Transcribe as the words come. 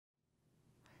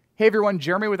Hey everyone,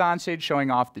 Jeremy with Onstage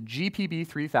showing off the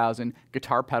GPB3000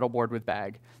 Guitar Pedal Board with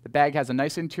bag. The bag has a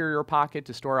nice interior pocket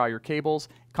to store all your cables.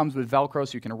 It comes with Velcro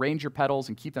so you can arrange your pedals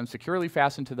and keep them securely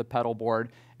fastened to the pedal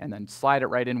board and then slide it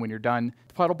right in when you're done.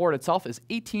 The pedal board itself is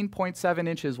 18.7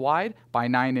 inches wide by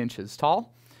 9 inches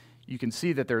tall. You can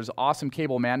see that there's awesome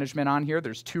cable management on here.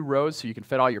 There's 2 rows so you can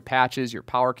fit all your patches, your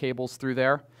power cables through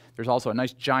there. There's also a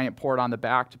nice giant port on the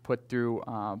back to put through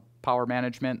power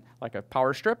management like a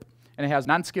power strip. And it has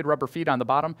non-skid rubber feet on the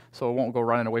bottom, so it won't go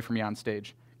running away from you on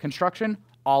stage. Construction,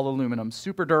 all aluminum,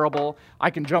 super durable.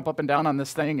 I can jump up and down on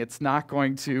this thing. It's not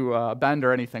going to bend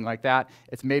or anything like that.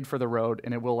 It's made for the road,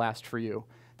 and it will last for you.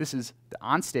 This is the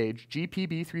Onstage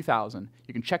GPB3000.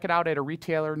 You can check it out at a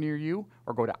retailer near you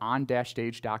or go to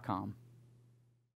on-stage.com.